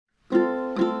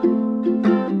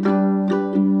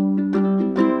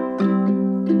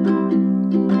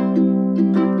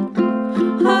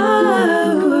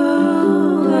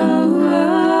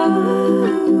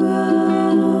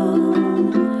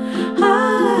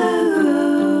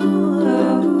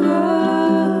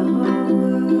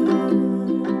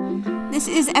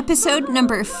Episode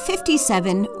number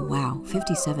 57, wow,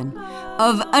 57,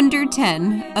 of Under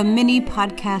 10, a mini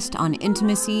podcast on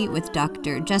intimacy with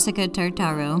Dr. Jessica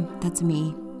Tartaro. That's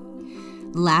me.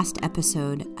 Last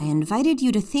episode, I invited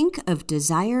you to think of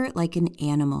desire like an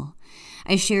animal.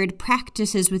 I shared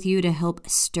practices with you to help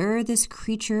stir this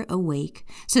creature awake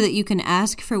so that you can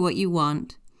ask for what you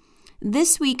want.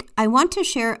 This week, I want to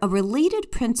share a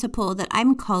related principle that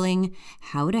I'm calling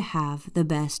how to have the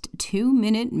best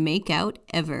 2-minute makeout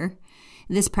ever.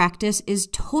 This practice is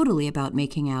totally about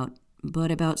making out, but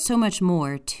about so much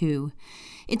more, too.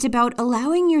 It's about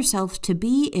allowing yourself to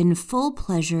be in full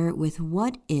pleasure with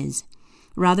what is,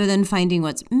 rather than finding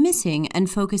what's missing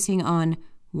and focusing on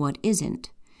what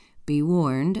isn't. Be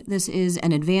warned, this is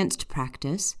an advanced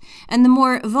practice, and the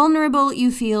more vulnerable you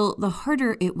feel, the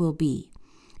harder it will be.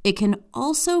 It can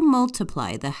also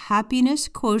multiply the happiness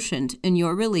quotient in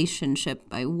your relationship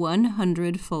by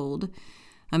 100-fold.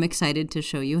 I'm excited to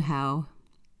show you how.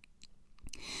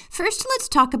 First, let's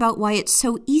talk about why it's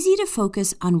so easy to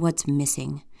focus on what's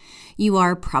missing. You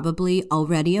are probably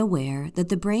already aware that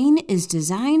the brain is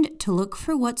designed to look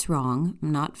for what's wrong,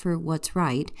 not for what's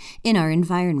right, in our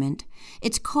environment.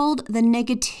 It's called the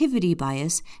negativity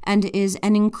bias and is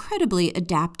an incredibly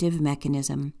adaptive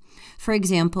mechanism. For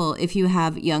example, if you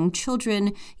have young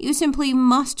children, you simply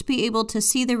must be able to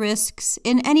see the risks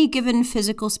in any given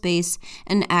physical space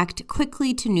and act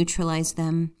quickly to neutralize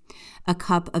them. A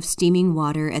cup of steaming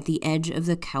water at the edge of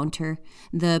the counter,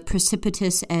 the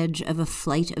precipitous edge of a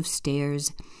flight of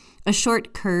stairs, a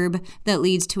short curb that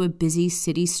leads to a busy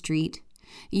city street.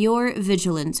 Your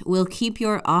vigilance will keep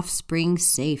your offspring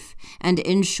safe and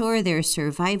ensure their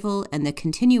survival and the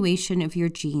continuation of your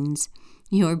genes.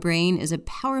 Your brain is a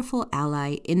powerful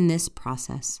ally in this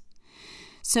process.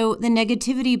 So the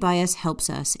negativity bias helps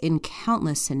us in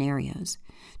countless scenarios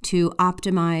to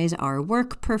optimize our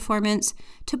work performance,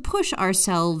 to push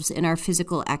ourselves in our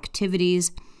physical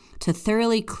activities, to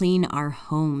thoroughly clean our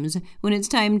homes when it's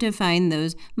time to find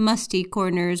those musty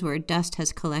corners where dust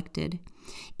has collected.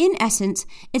 In essence,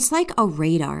 it's like a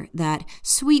radar that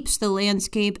sweeps the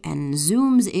landscape and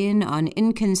zooms in on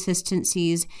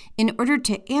inconsistencies in order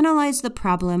to analyze the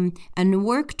problem and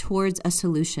work towards a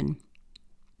solution.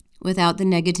 Without the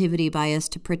negativity bias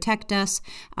to protect us,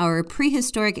 our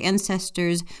prehistoric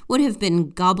ancestors would have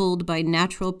been gobbled by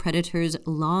natural predators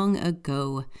long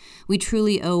ago. We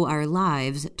truly owe our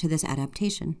lives to this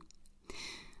adaptation.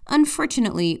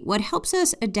 Unfortunately, what helps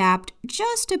us adapt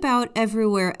just about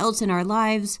everywhere else in our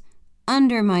lives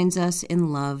undermines us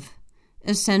in love.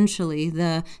 Essentially,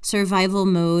 the survival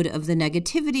mode of the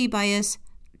negativity bias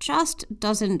just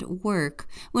doesn't work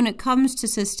when it comes to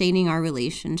sustaining our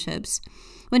relationships.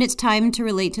 When it's time to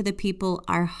relate to the people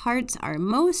our hearts are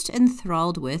most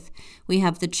enthralled with, we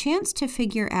have the chance to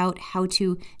figure out how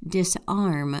to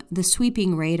disarm the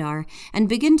sweeping radar and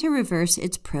begin to reverse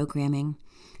its programming,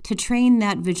 to train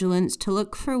that vigilance to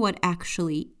look for what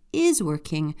actually is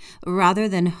working rather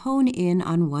than hone in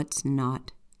on what's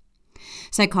not.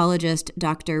 Psychologist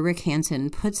Dr. Rick Hanson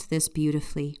puts this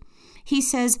beautifully. He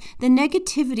says the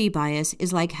negativity bias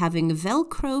is like having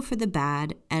Velcro for the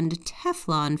bad and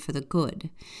Teflon for the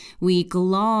good. We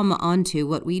glom onto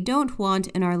what we don't want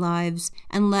in our lives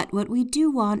and let what we do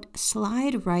want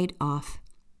slide right off.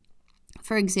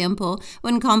 For example,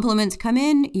 when compliments come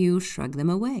in, you shrug them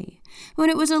away. When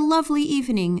it was a lovely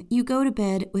evening, you go to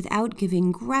bed without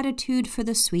giving gratitude for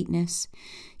the sweetness.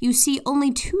 You see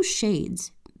only two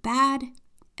shades, bad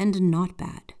and not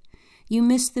bad. You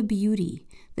miss the beauty,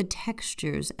 the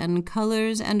textures and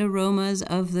colors and aromas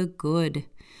of the good.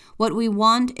 What we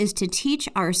want is to teach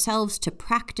ourselves to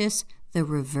practice the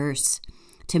reverse,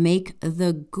 to make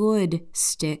the good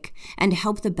stick and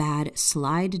help the bad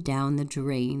slide down the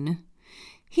drain.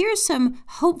 Here's some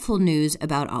hopeful news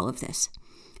about all of this.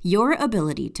 Your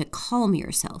ability to calm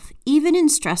yourself, even in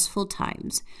stressful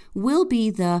times, will be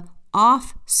the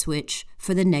off switch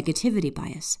for the negativity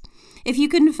bias. If you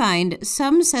can find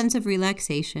some sense of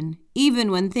relaxation,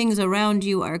 even when things around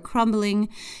you are crumbling,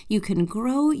 you can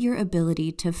grow your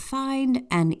ability to find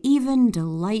and even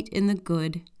delight in the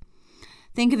good.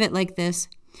 Think of it like this.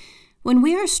 When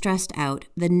we are stressed out,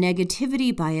 the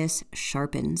negativity bias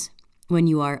sharpens. When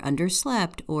you are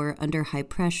underslept or under high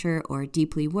pressure or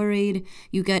deeply worried,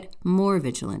 you get more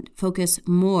vigilant, focus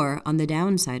more on the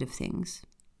downside of things.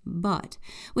 But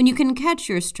when you can catch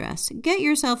your stress, get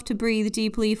yourself to breathe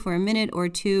deeply for a minute or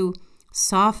two,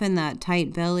 soften that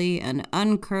tight belly and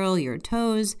uncurl your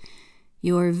toes,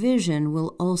 your vision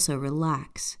will also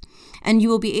relax, and you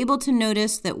will be able to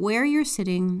notice that where you're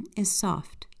sitting is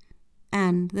soft,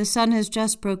 and the sun has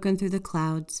just broken through the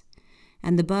clouds,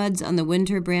 and the buds on the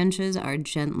winter branches are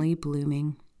gently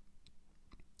blooming.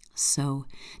 So,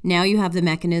 now you have the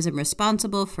mechanism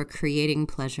responsible for creating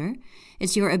pleasure.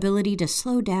 It's your ability to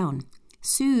slow down,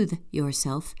 soothe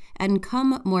yourself, and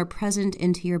come more present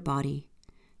into your body.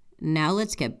 Now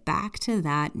let's get back to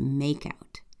that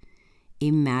makeout.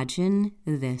 Imagine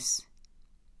this.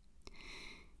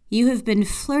 You have been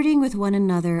flirting with one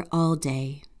another all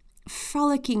day,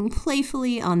 frolicking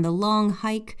playfully on the long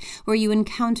hike where you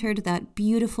encountered that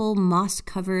beautiful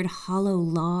moss-covered hollow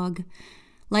log,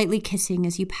 lightly kissing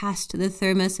as you passed the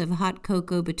thermos of hot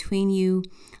cocoa between you,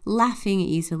 laughing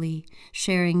easily,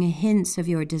 sharing hints of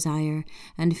your desire,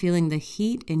 and feeling the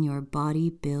heat in your body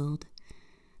build.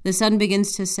 The sun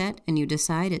begins to set, and you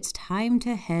decide it's time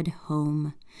to head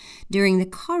home. During the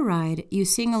car ride, you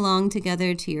sing along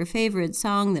together to your favorite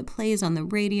song that plays on the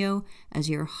radio as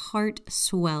your heart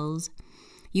swells.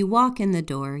 You walk in the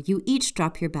door, you each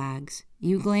drop your bags,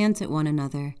 you glance at one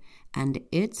another, and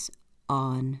it's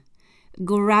on.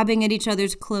 Grabbing at each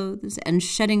other's clothes and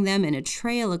shedding them in a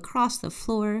trail across the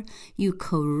floor, you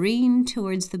careen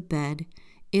towards the bed.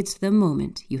 It's the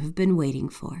moment you have been waiting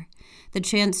for, the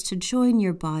chance to join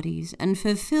your bodies and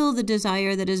fulfill the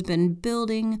desire that has been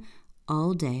building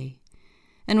all day.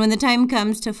 And when the time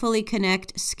comes to fully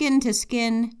connect skin to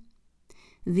skin,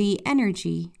 the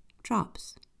energy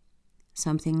drops.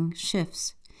 Something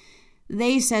shifts.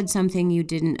 They said something you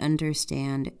didn't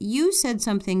understand. You said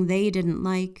something they didn't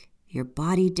like. Your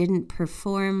body didn't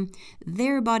perform.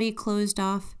 Their body closed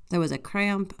off. There was a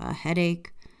cramp, a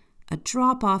headache, a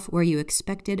drop-off where you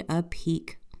expected a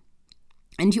peak.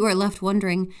 And you are left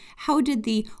wondering, how did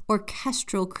the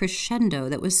orchestral crescendo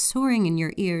that was soaring in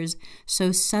your ears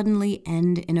so suddenly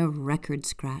end in a record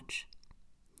scratch?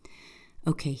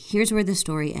 Okay, here's where the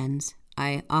story ends.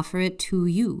 I offer it to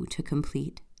you to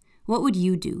complete. What would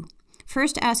you do?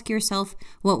 First, ask yourself,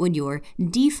 what would your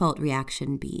default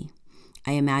reaction be?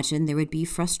 I imagine there would be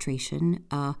frustration,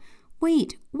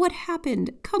 wait, what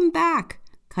happened? Come back,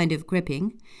 kind of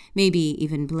gripping, maybe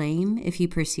even blame if you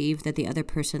perceive that the other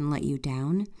person let you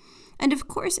down. And of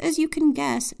course, as you can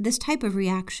guess, this type of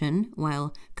reaction,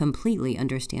 while completely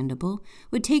understandable,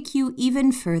 would take you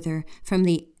even further from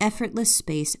the effortless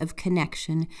space of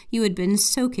connection you had been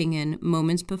soaking in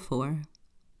moments before.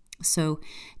 So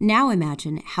now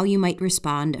imagine how you might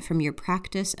respond from your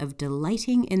practice of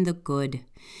delighting in the good.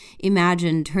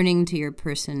 Imagine turning to your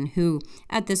person who,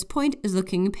 at this point, is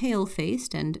looking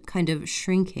pale-faced and kind of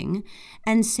shrinking,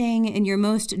 and saying in your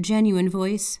most genuine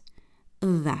voice,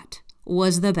 "That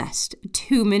was the best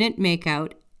 2-minute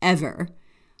makeout ever,"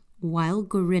 while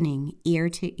grinning ear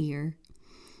to ear.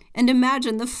 And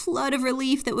imagine the flood of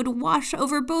relief that would wash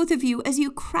over both of you as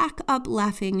you crack up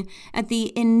laughing at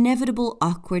the inevitable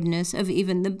awkwardness of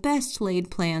even the best laid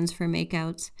plans for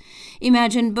makeouts.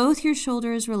 Imagine both your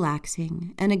shoulders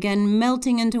relaxing and again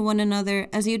melting into one another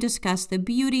as you discuss the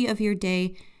beauty of your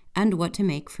day and what to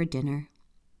make for dinner.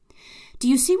 Do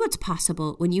you see what's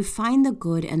possible when you find the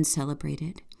good and celebrate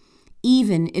it?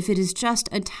 Even if it is just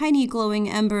a tiny glowing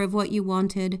ember of what you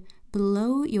wanted,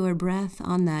 blow your breath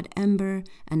on that ember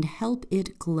and help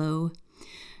it glow.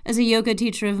 As a yoga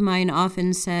teacher of mine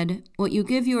often said, what you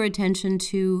give your attention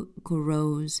to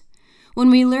grows. When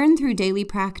we learn through daily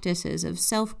practices of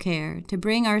self-care to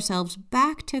bring ourselves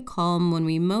back to calm when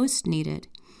we most need it,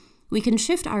 we can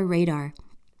shift our radar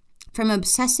from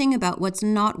obsessing about what's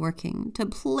not working to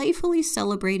playfully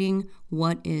celebrating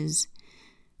what is.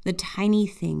 The tiny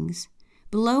things.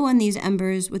 Blow on these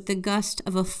embers with the gust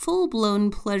of a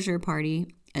full-blown pleasure party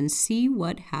and see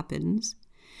what happens.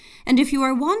 And if you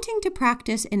are wanting to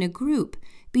practice in a group,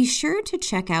 be sure to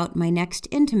check out my next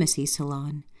intimacy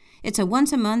salon. It's a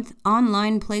once-a-month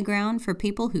online playground for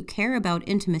people who care about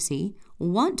intimacy,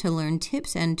 want to learn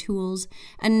tips and tools,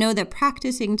 and know that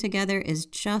practicing together is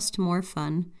just more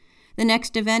fun. The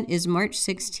next event is March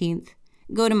 16th.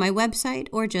 Go to my website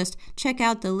or just check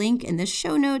out the link in the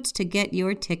show notes to get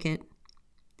your ticket.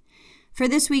 For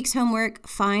this week's homework,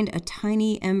 find a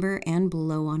tiny ember and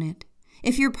blow on it.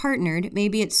 If you're partnered,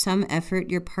 maybe it's some effort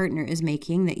your partner is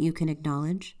making that you can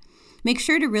acknowledge. Make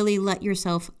sure to really let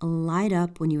yourself light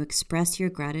up when you express your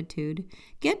gratitude.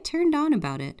 Get turned on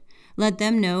about it. Let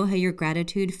them know how your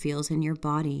gratitude feels in your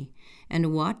body,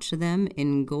 and watch them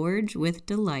engorge with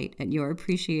delight at your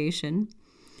appreciation.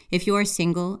 If you are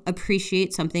single,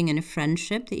 appreciate something in a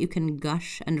friendship that you can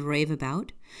gush and rave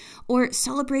about. Or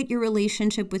celebrate your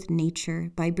relationship with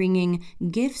nature by bringing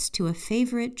gifts to a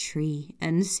favorite tree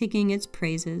and singing its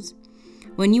praises.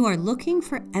 When you are looking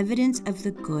for evidence of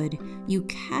the good, you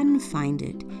can find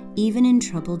it, even in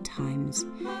troubled times.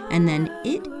 And then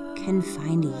it can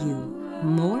find you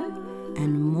more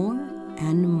and more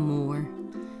and more.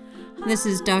 This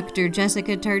is Dr.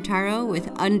 Jessica Tartaro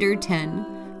with Under 10.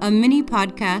 a mini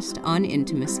podcast on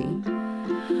intimacy.